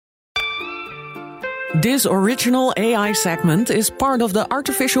This original AI segment is part of the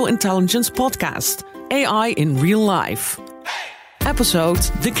Artificial Intelligence podcast, AI in Real Life. Episode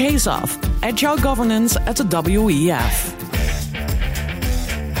The Case of Agile Governance at the WEF.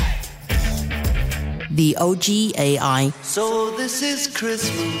 The OG AI. So this is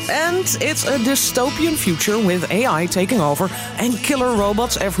Christmas. And it's a dystopian future with AI taking over and killer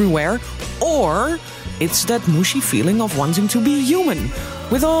robots everywhere. Or it's that mushy feeling of wanting to be human,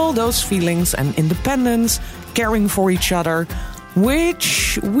 with all those feelings and independence, caring for each other,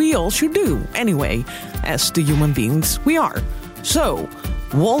 which we all should do anyway, as the human beings we are. So,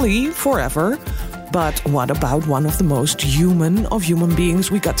 WALL-E forever. But what about one of the most human of human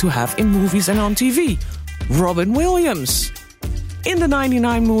beings we got to have in movies and on TV? Robin Williams. In the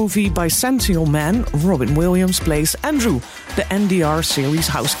 1999 movie Bicentennial Man, Robin Williams plays Andrew, the NDR series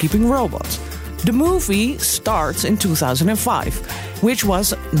housekeeping robot. The movie starts in 2005, which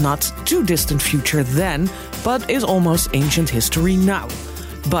was not too distant future then, but is almost ancient history now.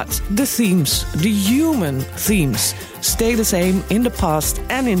 But the themes, the human themes, stay the same in the past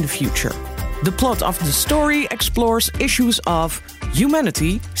and in the future. The plot of the story explores issues of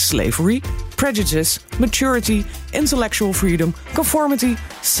humanity, slavery, prejudice, maturity, intellectual freedom, conformity,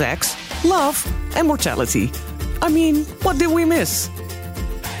 sex, love, and mortality. I mean, what did we miss?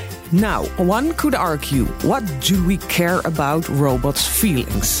 Now, one could argue, what do we care about robots'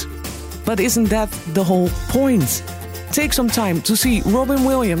 feelings? But isn't that the whole point? Take some time to see Robin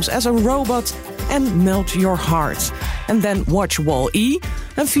Williams as a robot and melt your heart. And then watch WALL-E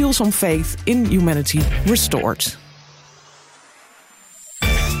and feel some faith in humanity restored.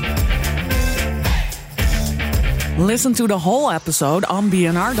 Listen to the whole episode on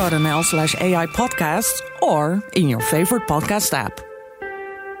bnr.nl/AI podcasts or in your favorite podcast app.